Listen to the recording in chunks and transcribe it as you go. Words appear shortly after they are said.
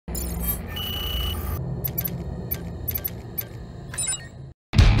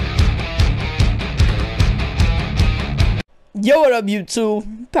Yo, what up,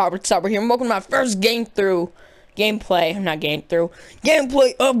 YouTube? PowerTowerG here, and welcome to my first gameplay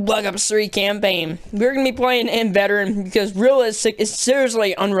of Black Ops 3 campaign. We're gonna be playing in veteran because realistic is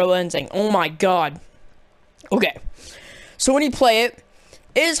seriously unrelenting. Oh my god. Okay, so when you play it,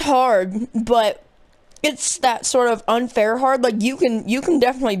 it's hard, but it's that sort of unfair hard. Like you can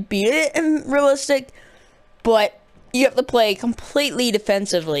definitely beat it in realistic, but you have to play completely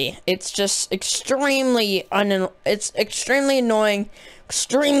defensively. It's just extremely annoying,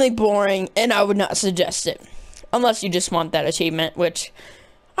 extremely boring, and I would not suggest it. Unless you just want that achievement, which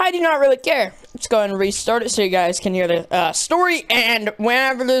I do not really care. Let's go ahead and restart it so you guys can hear the story, and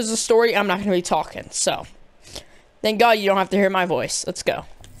whenever there's a story, I'm not going to be talking. So, thank God you don't have to hear my voice. Let's go.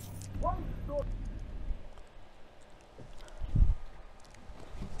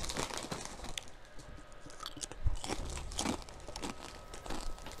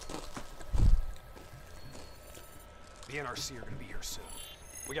 The NRC are gonna be here soon.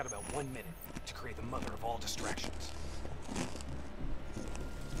 We got about 1 minute to create the mother of all distractions.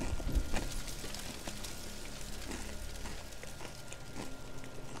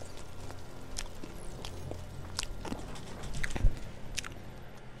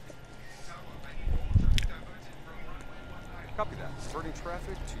 Copy that. Diverting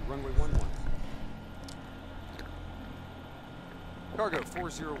traffic to runway 11. Cargo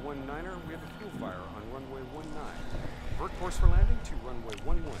 4019er, we have a fuel fire on runway 19. Vert course for landing to runway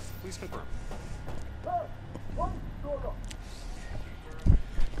 11. Please confirm.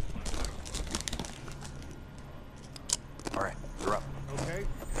 Alright, you're up. Okay,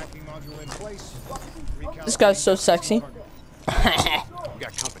 hacking module in place. This guy's so sexy. We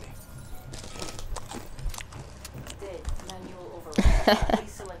got company.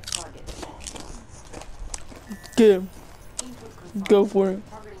 Get him. Go for it.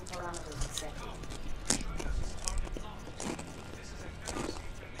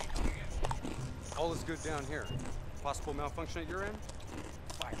 All is good down here. Possible malfunction at your end?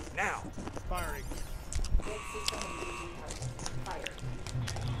 Fire now! Firing.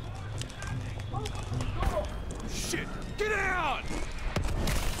 Shit! Get down!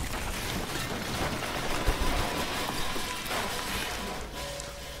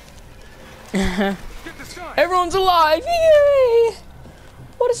 Get this guy! Everyone's alive! Yay!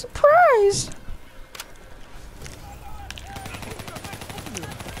 What a surprise!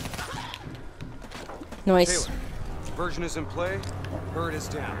 Nice. Taylor, diversion is in play. Bird is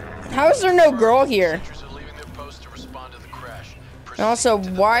down. How is there no girl here? And also,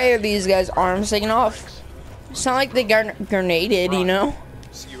 why are these guys' arms taken off? It's not like they got grenaded, you know?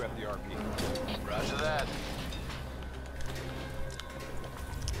 See you at the RP. Roger that.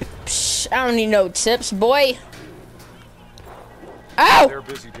 Psh, I don't need no tips, boy. Ow! They're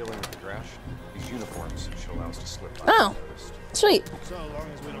busy dealing with the crash. These uniforms should allow us to slip by. Oh, sweet. So long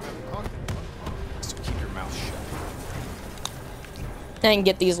as we don't have a cockpit. So keep your mouth shut. I didn't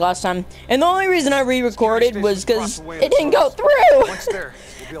get these last time. And the only reason I re-recorded was because it didn't go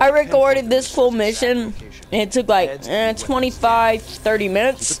through. I recorded this full mission, and it took like 25, 30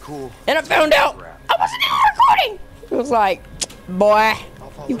 minutes. And I found out I wasn't even recording. It was like, boy,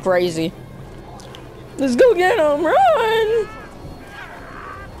 you crazy. Let's go get him, run.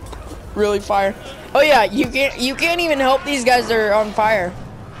 Really fire. Oh yeah, you can't even help these guys that are on fire.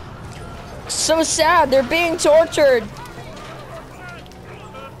 So sad, they're being tortured.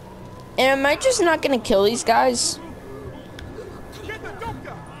 And am I just not gonna kill these guys?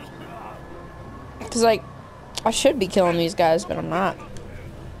 Cause like, I should be killing these guys, but I'm not.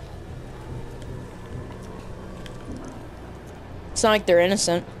 It's not like they're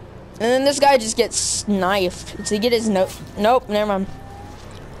innocent. And then this guy just gets knifed to get his nope, never mind.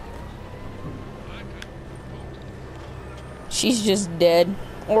 She's just dead.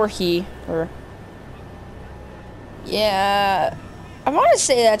 Or he, or... Yeah... I want to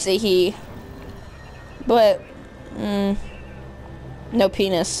say that's a he. But... no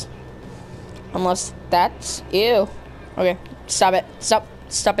penis. Unless that's... Ew. Okay, stop it.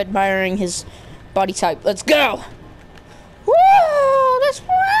 Stop admiring his body type. Let's go! Woo! Let's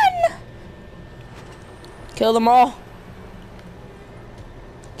run! Kill them all.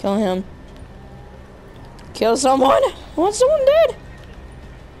 Kill him. Kill someone. I want someone dead.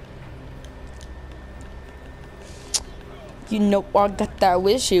 You know I got that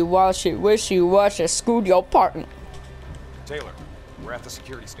wishy-washy, screwed your partner. Taylor, we're at the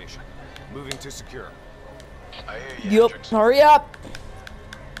security station. Moving to secure. I hear you, Yup, hurry up.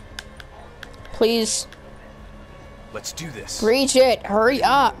 Please. Let's do this. Reach it, hurry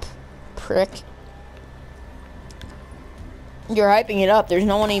up. Prick. You're hyping it up, there's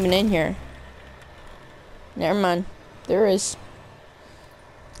no one even in here. Never mind. There is.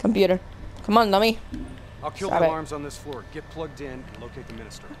 Computer. Come on, dummy. I'll kill Stop the it. alarms on this floor. Get plugged in and locate the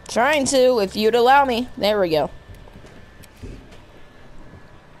minister. Trying to, if you'd allow me. There we go.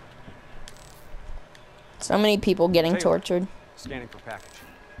 So many people getting Taylor. tortured. Scanning for package.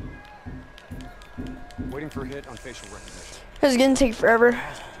 Waiting for a hit on facial recognition. This is gonna take forever.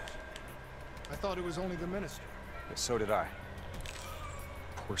 I thought it was only the minister. Yeah, so did I.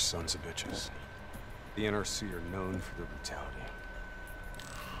 Poor sons of bitches. The NRC are known for their brutality.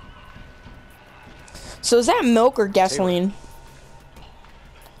 So is that milk or gasoline?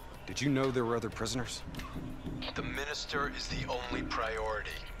 Did you know there were other prisoners? The minister is the only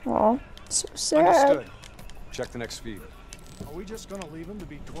priority. Oh, so sad. Understood. Check the next feed. Are we just gonna leave him to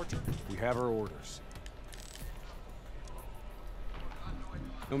be tortured? We have our orders.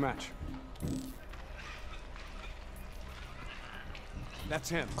 No match. That's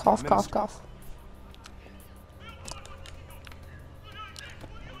him. Cough, the cough, minister. cough.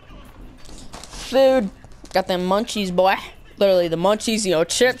 Food. Got them munchies, boy. Literally the munchies, you know,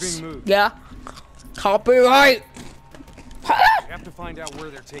 chips. being moved. Yeah. Copyright. We have to find out where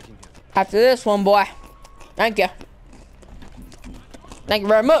they're taking him. After this one, boy. Thank you. Thank you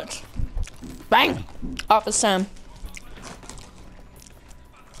very much. Bang. Office time.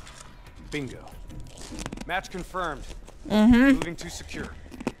 Bingo. Match confirmed. Mm-hmm. Moving to secure.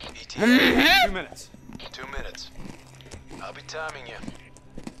 ETA, 2 minutes. 2 minutes. I'll be timing you.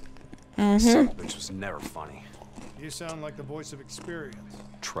 Son of a bitch was never funny. You sound like the voice of experience.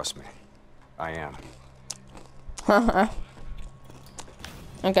 Trust me. I am.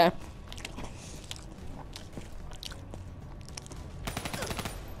 Okay.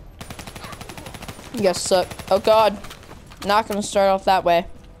 You guys suck. Oh god. Not gonna start off that way.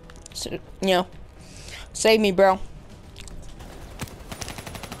 So, you know. Save me, bro.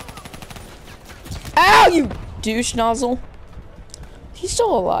 Ow, you douche nozzle. He's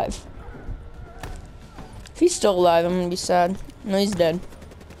still alive. If he's still alive, I'm gonna be sad. No, he's dead.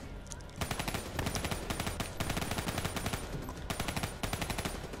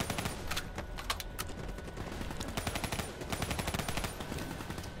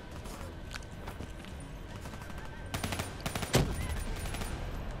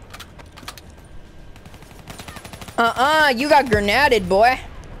 You got grenaded, boy.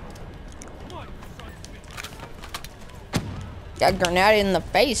 Got grenaded in the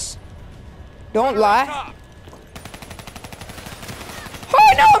face. Don't lie.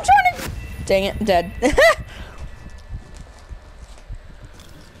 Oh no, I'm trying to. Dang it, dead.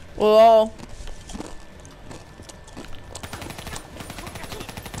 Whoa.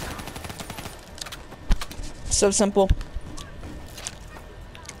 So simple.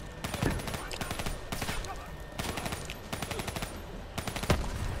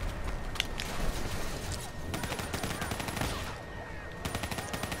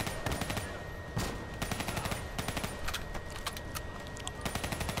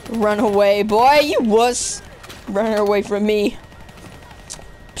 Run away, boy, you wuss. Run away from me.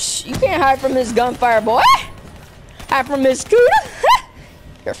 Psh, you can't hide from this gunfire, boy. Hide from this scooter.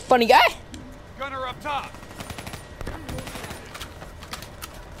 You're a funny guy. Gunner up top.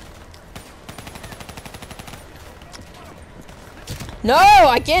 No,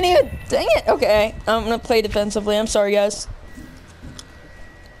 I can't even. Dang it. Okay, I'm gonna play defensively. I'm sorry, guys.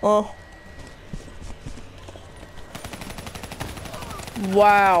 Oh.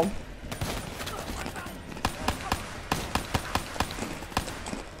 Wow.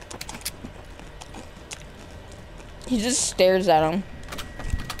 He just stares at him.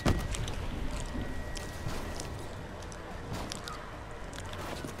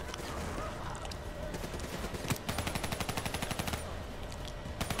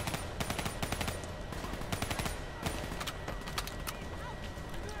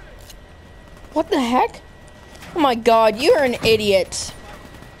 What the heck? Oh my god, you are an idiot.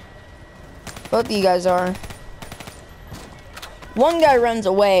 Both of you guys are. One guy runs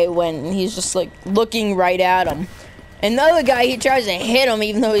away when he's just like looking right at him. And the other guy, he tries to hit him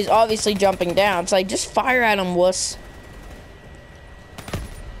even though he's obviously jumping down. It's like, just fire at him, wuss.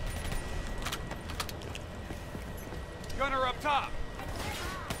 Gunner up top.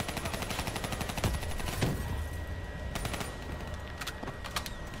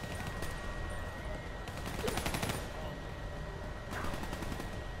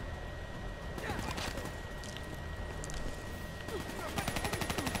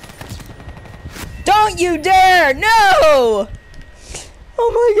 Don't you dare! No!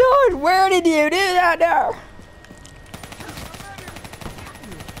 Oh my god, where did you do that now?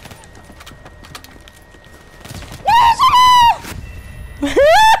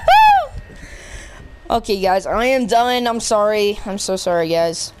 Okay, guys, I am done. I'm sorry. I'm so sorry,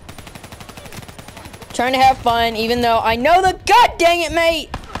 guys. Trying to have fun, even though I know the. God dang it, mate!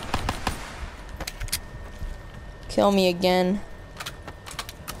 Kill me again.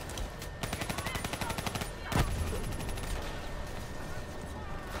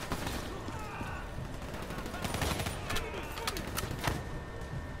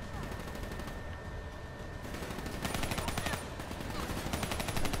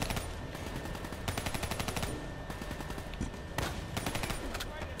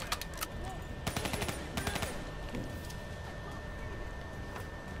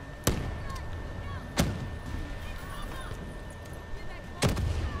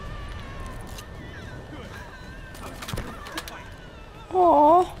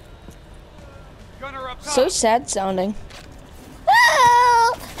 Aww. Gunner up top. So sad sounding.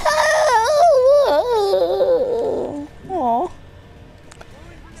 Aww.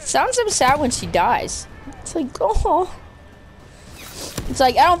 Sounds so sad when she dies. It's like, oh. It's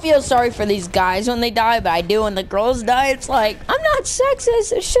like, I don't feel sorry for these guys when they die, but I do when the girls die. It's like, I'm not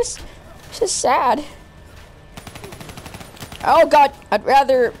sexist. It's just sad. Oh God, I'd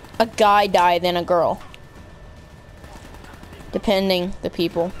rather a guy die than a girl. Depending the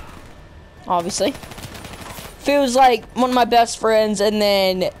people, obviously. If it was like one of my best friends and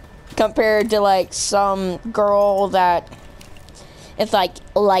then compared to like some girl that it's like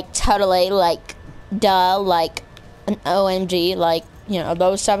totally like duh, like an OMG, like, you know,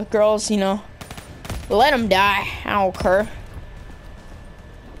 those type of girls, you know, let them die. I don't care.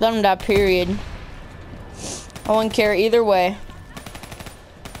 Let them die, period. I wouldn't care either way.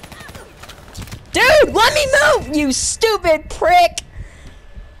 Dude, let me move, you stupid prick!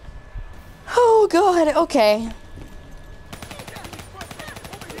 Oh God, okay.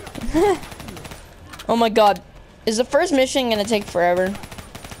 Oh my God. Is the first mission gonna take forever?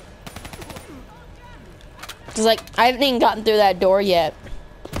 Cause like, I haven't even gotten through that door yet.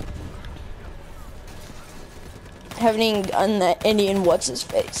 I haven't even gotten that Indian what's his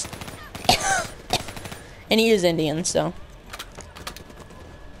face. And he is Indian, so.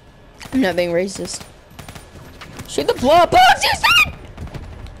 I'm not being racist. Shoot the blow up. Oh,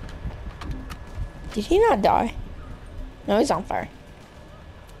 did he not die? No, he's on fire.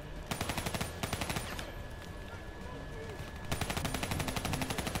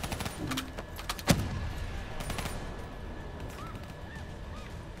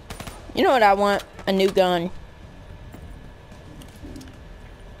 You know what I want? A new gun.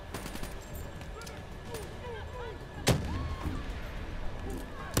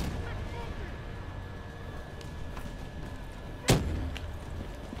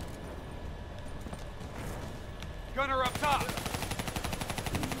 Gunner up top.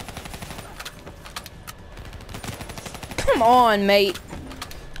 Come on, mate.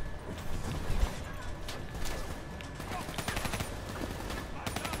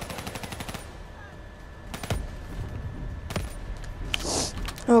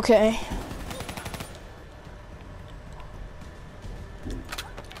 Okay.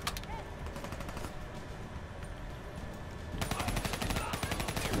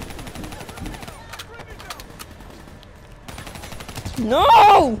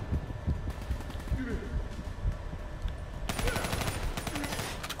 No!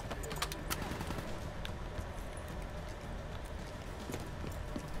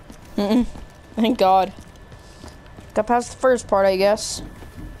 Thank God. Got past the first part, I guess.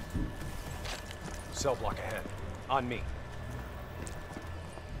 Cell block ahead. On me.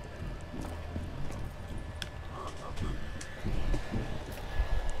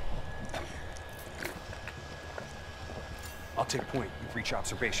 I'll take point. You reach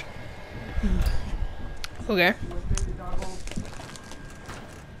observation. Okay.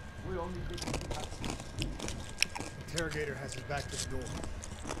 Interrogator has his back to the door.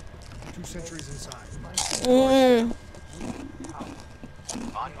 2 sentries inside.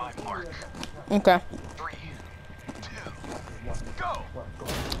 On my mark. Okay. 3, 2, go!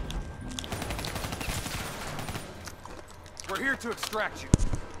 We're here to extract you.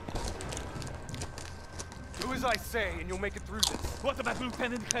 Do as I say, and you'll make it through this. What about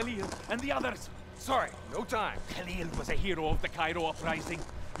Lieutenant Khalil and the others? Sorry, no time. Khalil was a hero of the Cairo uprising.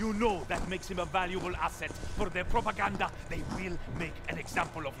 You know that makes him a valuable asset for their propaganda. They will make an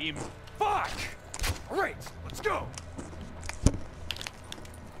example of him. Fuck! All right, let's go.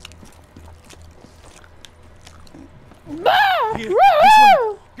 Here, this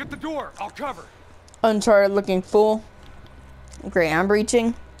one. Get the door. I'll cover. Uncharted looking full. Great, I'm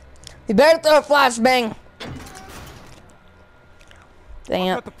breaching. You better throw a flashbang. Dang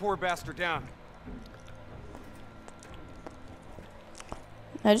it. Cut the poor bastard down.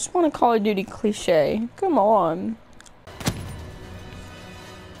 I just want a Call of Duty cliche. Come on.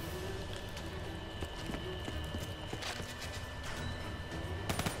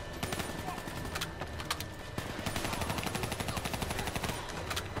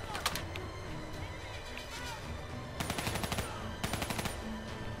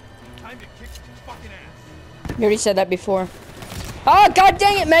 Time to kick some fucking ass. You already said that before. Oh, god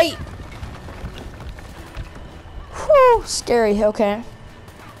dang it, mate! Whew, scary, okay.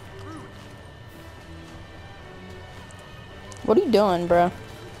 What are you doing, bro?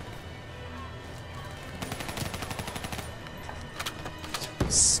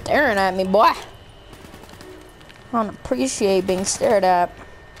 Staring at me, boy. I don't appreciate being stared at.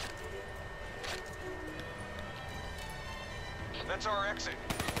 That's our exit.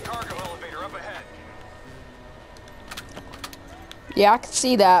 Cargo elevator up ahead. Yeah, I can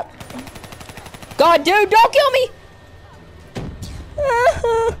see that. God, dude, don't kill me!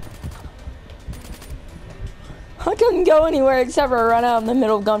 I couldn't go anywhere except for run out in the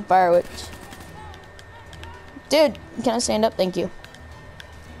middle of gunfire, which... Dude, can I stand up? Thank you.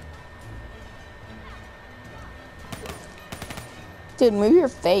 Dude, move your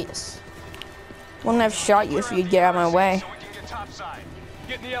face. Wouldn't have shot you if you'd get out of my way. So we can get topside.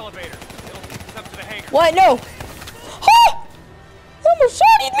 Get in the elevator. It'll take us up to the hangar. What? No! Oh! You almost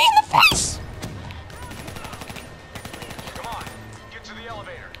shot me in the face! Come on. Get to the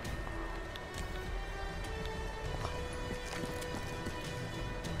elevator.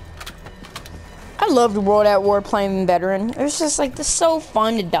 I loved World at War playing veteran. It was just like, this is so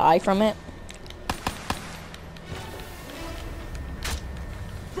fun to die from it.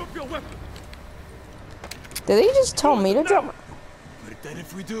 Drop your weapon. Did they just tell me to drop? We're dead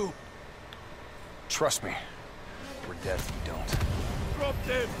if we do. Trust me, we're dead if we don't. Drop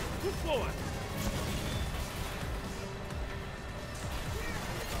them. Move forward.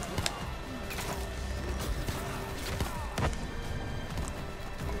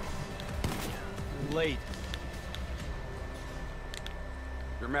 Late.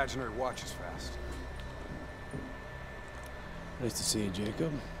 Your imaginary watch is fast. Nice to see you,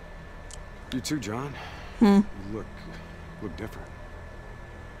 Jacob. You too, John. You look different.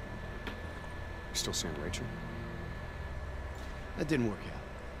 You still seeing Rachel? That didn't work out.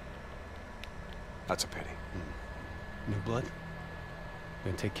 That's a pity. New blood?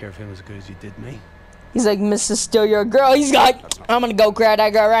 Gonna take care of him as good as you did me? He's like, Mrs. Still Your Girl. He's like, I'm gonna go grab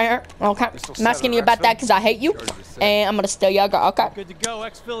that girl right here. Okay. I'm asking you about that because I hate you. And I'm gonna steal your girl. Okay. Good to go,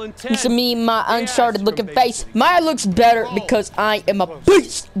 exfil in 10. This is me, my uncharted looking face. Mine looks better because I am a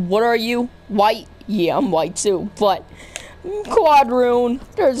beast. What are you? White? Yeah, I'm white too. But quadroon,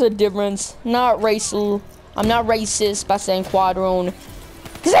 there's a difference. Not racial. I'm not racist by saying quadroon.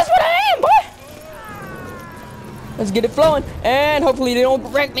 Because that's what I am, boy. Let's get it flowing. And hopefully they don't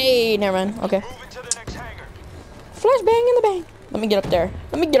wreck me. Never mind. Okay. Move into the next hangar. Flashbang in the bang. Let me get up there.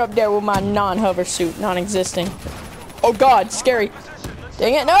 Let me get up there with my non-hover suit, non-existing. Oh god, scary.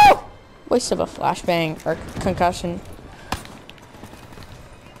 Dang it, no! Waste of a flashbang or concussion.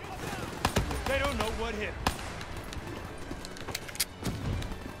 They don't know what hit.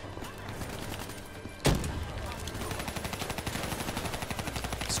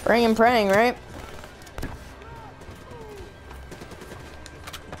 Spraying and praying, right?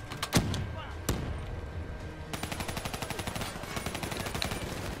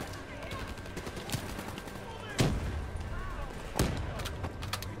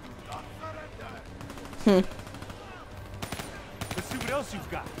 Let's see what else you've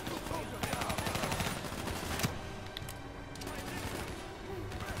got.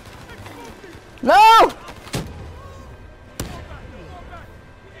 No!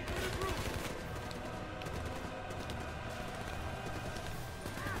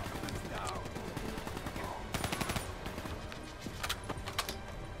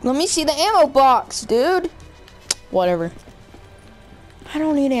 Let me see the ammo box, dude. Whatever. I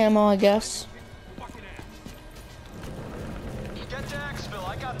don't need ammo, I guess. Get to exfil.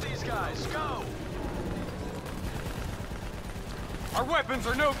 I got these guys. Go. Our weapons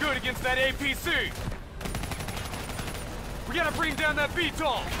are no good against that APC. We gotta bring down that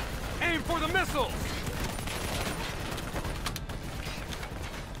VTOL. Aim for the missiles.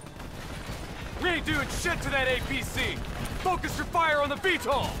 We ain't doing shit to that APC. Focus your fire on the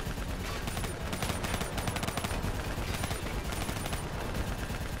VTOL.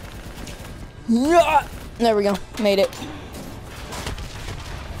 Yeah. There we go. Made it.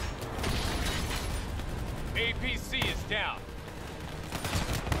 APC is down.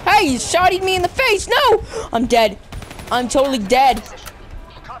 Hey, you shotted me in the face. No! I'm dead. I'm totally dead.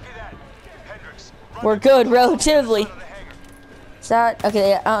 Copy that. Hendricks. We're good, relatively. Out of the hangar. It's that? Okay,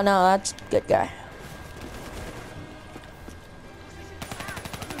 yeah, oh no, that's a good guy.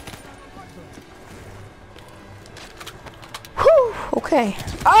 Whew, okay.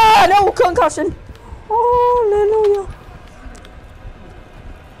 Ah, no, concussion. Hallelujah.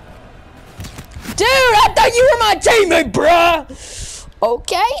 Dude, I thought you were my teammate, bruh.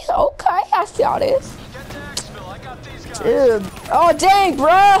 Okay, I see how it is. Dude, oh dang,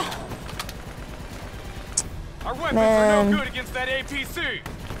 bruh. Our weapons are no good against that APC.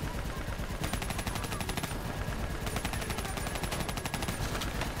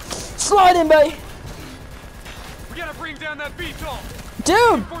 Slide in, buddy. We gotta bring down that VTOL.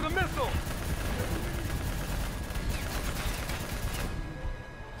 Dude. For the missile.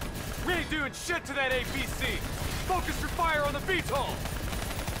 We ain't doing shit to that APC. Focus your fire on the VTOL.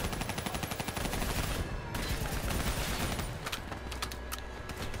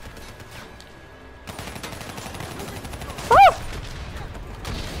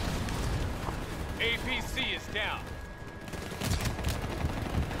 APC is down.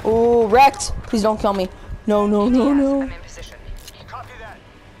 Oh, wrecked. Please don't kill me. No, no, no, no. I'm in position. Copy that.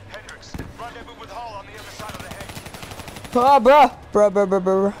 Hendricks, rendezvous with Hall on the other side of the hangar. Ah,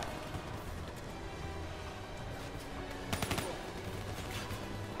 bruh.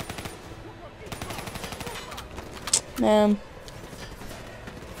 Man.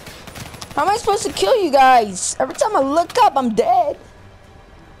 How am I supposed to kill you guys? Every time I look up, I'm dead.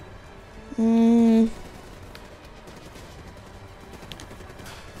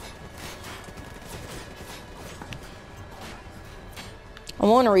 I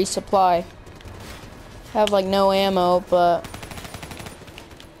want to resupply. I have like no ammo, but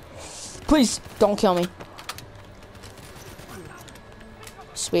please don't kill me.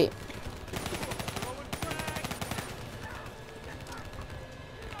 Sweet.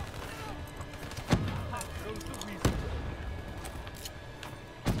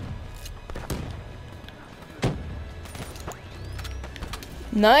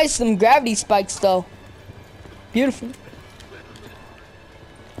 Nice, some gravity spikes though. Beautiful.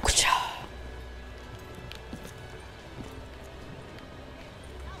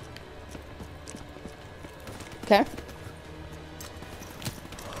 Okay.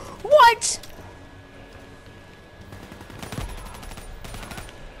 What?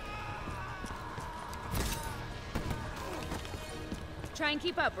 Try and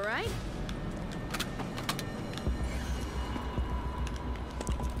keep up, all right?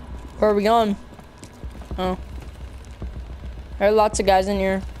 Where are we going? Oh. There are lots of guys in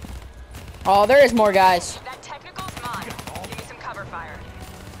here. Oh, there is more guys. That technical's mine. Give me some cover fire.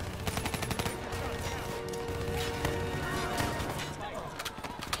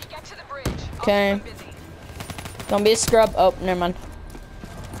 Get to the bridge. Okay. Don't be a scrub. Oh, never mind.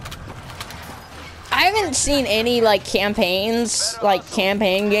 I haven't seen any like campaigns, like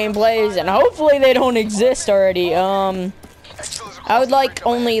campaign gameplays, and hopefully they don't exist already. I would like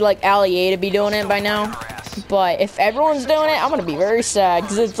only like Ali A to be doing it by now, but if everyone's doing it, I'm gonna be very sad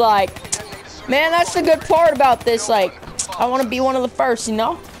because it's like, man, that's the good part about this. Like, I want to be one of the first, you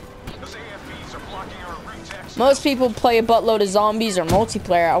know. Most people play a buttload of zombies or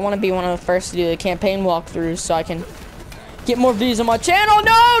multiplayer. I want to be one of the first to do the campaign walkthroughs so I can get more views on my channel.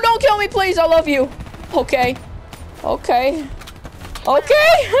 No, don't kill me, please. I love you. Okay. Okay.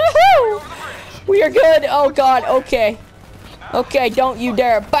 Okay. We are good. Oh, God. Okay. Okay, don't you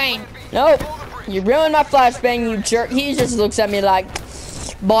dare. Bang. Nope. You ruined my flashbang, you jerk. He just looks at me like,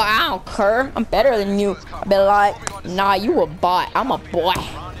 boy, I don't care. I'm better than you. I be like, nah, you a bot. I'm a boy.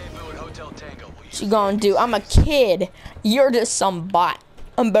 What you gonna do? I'm a kid. You're just some bot.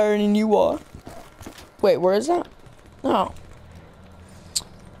 I'm better than you are. Wait, where is that? Oh.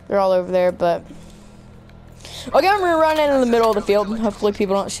 They're all over there, but... Okay, I'm gonna run into the middle of the field. Hopefully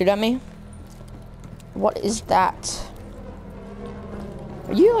people don't shoot at me. What is that?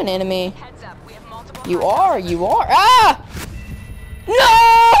 Are you an enemy? You are. Ah!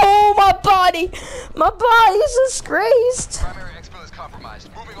 No! My body! My body is disgraced!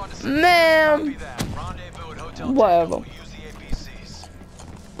 Man. Whatever.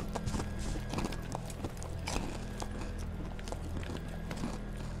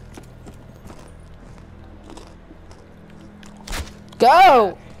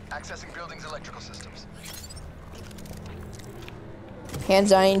 Go! Accessing building's electrical systems.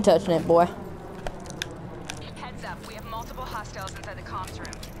 Hands, I ain't touching it, boy. Heads up, we have multiple hostiles inside the comms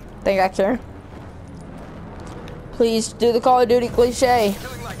room. Think I care? Please do the Call of Duty cliche.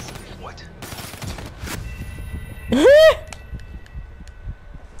 What?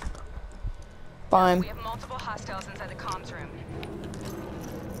 Fine. We have multiple hostiles inside the comms room.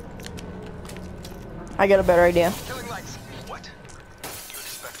 I got a better idea. What?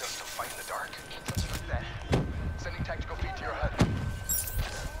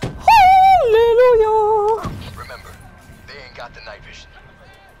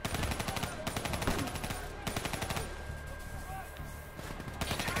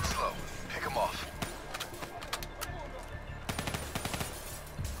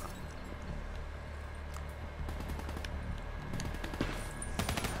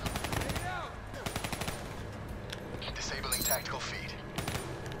 tactical feed.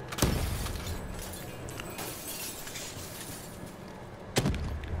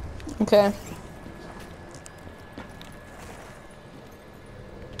 Okay.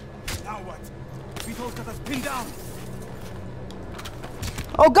 Now what? Vito's got us pinned down.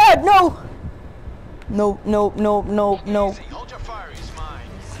 Oh God, no! No, no, no, no, no. Easy, hold your fire, he's mine.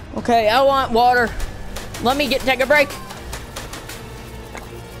 Okay, I want water. Let me take a break.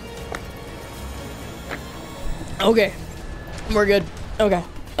 Okay, we're good. Okay.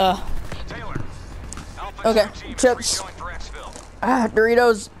 Taylor. Alpha Okay, 2 team is chips. refueling for exfil.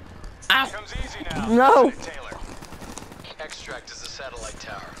 Doritos. Ow. Comes easy now. No. Taylor. Extract is the satellite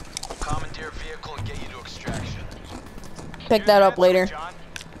tower. Commandeer vehicle and get you to extraction. Pick that up later. John.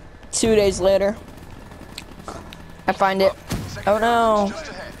 2 days later. I find it. Oh no. Just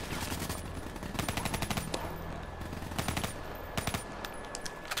ahead.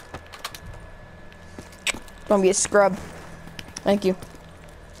 Don't be a scrub. Thank you.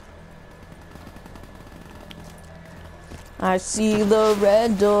 I see the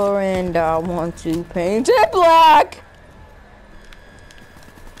red door and I want to paint it black.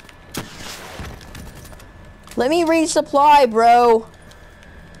 Let me resupply, bro.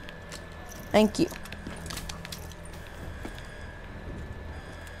 Thank you.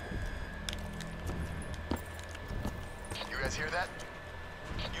 You guys hear that?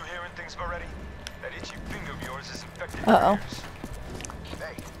 You hearing things already? That itchy finger of yours is infected. Uh-oh.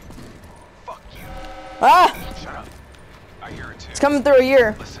 Hey. Fuck you. Ah! Shut up. I hear it too. It's coming through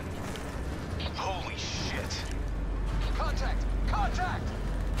here. Listen. Holy shit. Contact! Contact!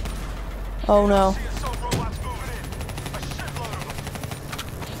 Oh no. See assault robots moving in. A shitload of them.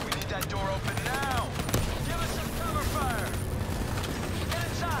 We need that door open now! Give us some cover fire. Get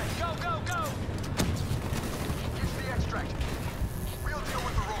inside! Go, go, go! Use the extract. We'll deal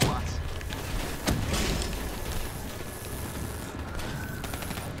with the robots.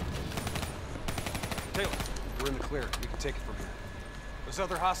 Taylor, we're in the clear. We can take it from here. Those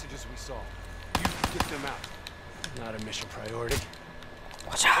other hostages we saw. You get them out. Not a mission priority.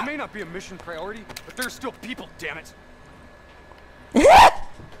 Watch It out. may not be a mission priority, but there's still people, damn it.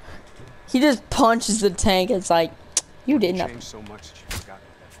 He just punches the tank. It's like, you did nothing. Changed so much that you forgot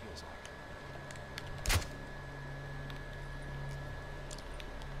what that feels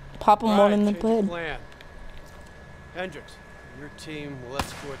like. Pop him one in the change of head. plan. Hendricks, your team will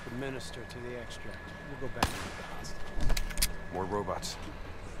escort the minister to the extract. We'll go back to the hospital. More robots.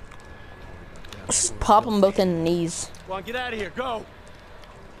 Just pop them both in the knees. Come on, get out of here. Go.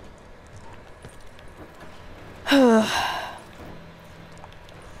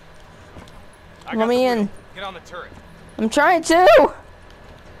 Let me in. Get on the turret. I'm trying to.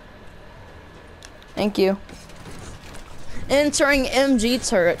 Thank you. Entering MG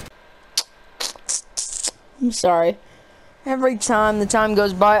turret. I'm sorry. Every time the time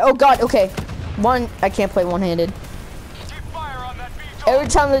goes by. Oh God. Okay. I can't play one-handed. Keep fire on that VTOL. Every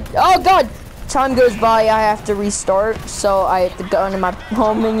time oh God, time goes by, I have to restart. So I hit the gun in my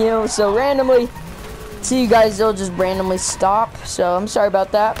home menu. So randomly, to you guys, it'll just randomly stop. So I'm sorry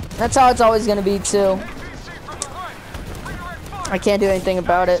about that. That's how it's always gonna be too. APC from the right. Redirect fire. I can't do anything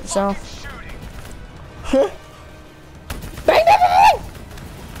about it. So. Shooting. Bang, bang, bang, bang!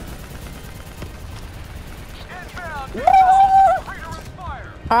 Inbound. VTOL. Redirect fire.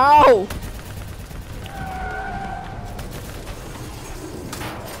 Ow!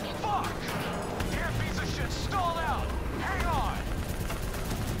 Fuck. Damn piece of shit stalled out. Hang on.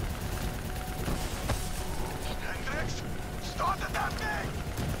 Hendricks, started that thing.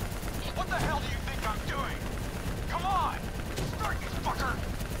 What the hell do you think I'm doing? Come on. Start, you fucker.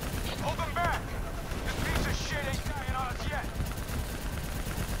 Hold them back. This piece of shit ain't dying on us yet.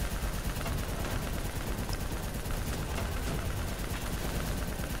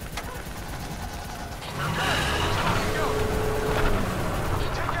 Go.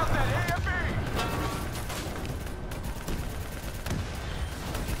 Take out that AFE.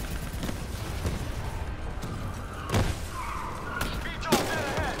 VTOL dead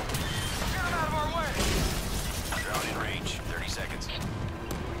ahead. Get him out of our way. Drone in range. 30 seconds.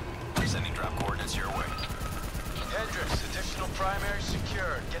 Sending drop coordinates your way. Hendricks, additional primary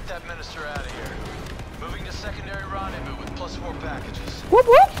secured. Get that minister out of here. Moving to secondary rendezvous with +4 packages. Whoop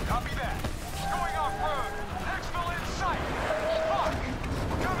whoop! Copy that. Going off-road. Exfil in sight. Fuck.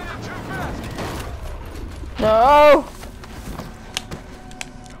 We're coming in too fast. No!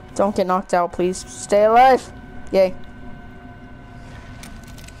 Don't get knocked out, please. Stay alive. Yay.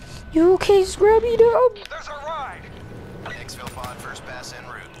 You okay, Scrubby Dub? There's our ride. Exfil pod first pass en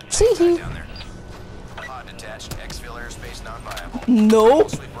route. See you. Down there. Pod detached. Exfil airspace non-viable. No.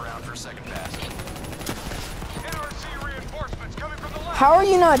 Sweep around for second pass. NRC reinforcements. How are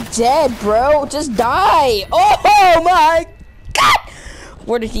you not dead, bro? Just die. Oh my God!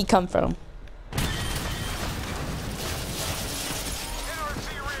 Where did he come from? NRC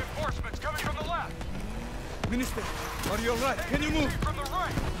reinforcements coming from the left. Minister, are you alright? Can you move? From the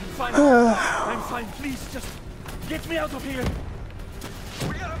right. I'm fine. I'm fine. Please, just get me out of here.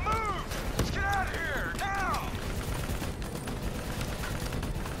 We gotta move. Let's get out of here now.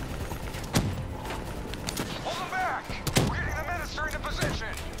 Hold them back. We're getting the minister into position.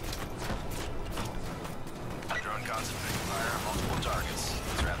 Drone concentrating fire on multiple targets.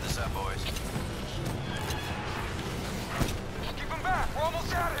 Let's wrap this up, boys. Keep them back. We're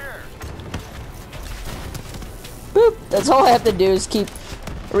almost out of here. Boop. That's all I have to do is keep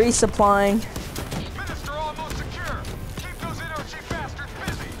resupplying. Minister almost secure. Keep those NRC bastards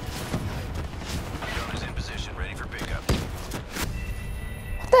busy. Drone is in position, ready for pickup.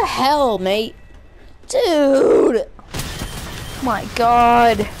 What the hell, mate? Dude! My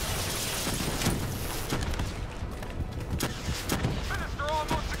God. Minister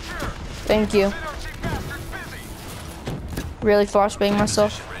almost secure. Thank you. NRC bastards busy. Really flashbang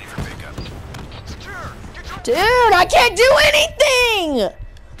myself. Ready for pickup. Secure. Get your Dude, I can't do anything!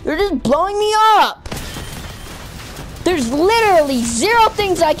 You're just blowing me up! There's literally 0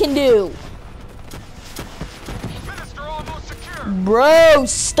 things I can do! minister almost secure. Bro,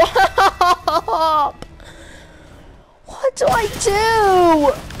 stop! What do I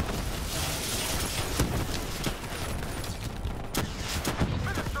do?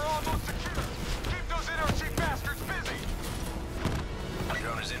 Minister almost secure. Keep those NRC bastards busy.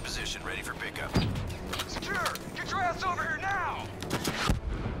 Drone is in position, ready for pickup. Secure. Get your ass over here now.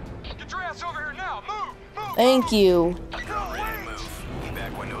 Get your ass over here now. Move. Move. Thank you. Drone ready to move.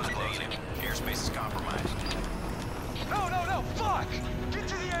 Evac window is closing. Airspace is compromised. No. Fuck. Get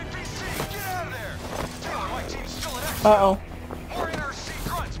to the APC. Get out of there. Taylor, my team's still at exfil. Uh-oh. More NRC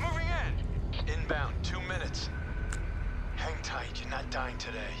grunts moving in. Inbound, 2 minutes. Hang tight, you're not dying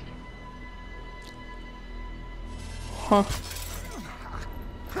today. Huh.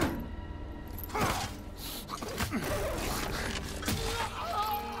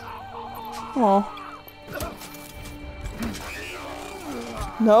 Oh.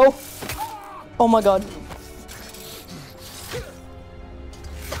 No. Oh my God.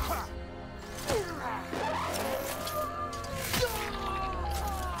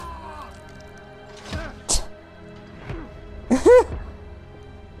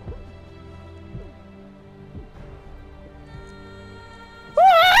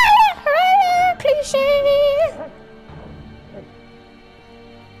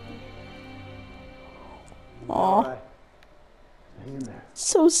 Aw.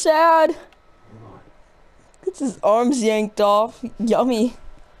 So sad. Gets his arms yanked off. Yummy.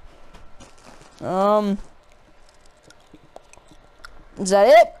 Is that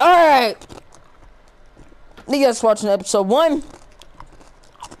it? Alright. Thank you guys for watching episode 1.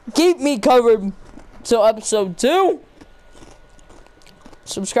 Keep me covered till episode 2.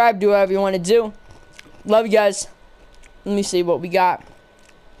 Subscribe, do whatever you want to do. Love you guys. Let me see what we got.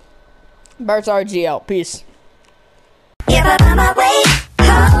 PowerTowerG out. Peace. If I find my way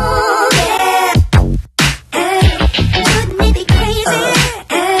home, yeah, wouldn't it be crazy?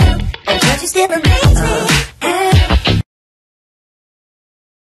 Oh, but you still amaze me.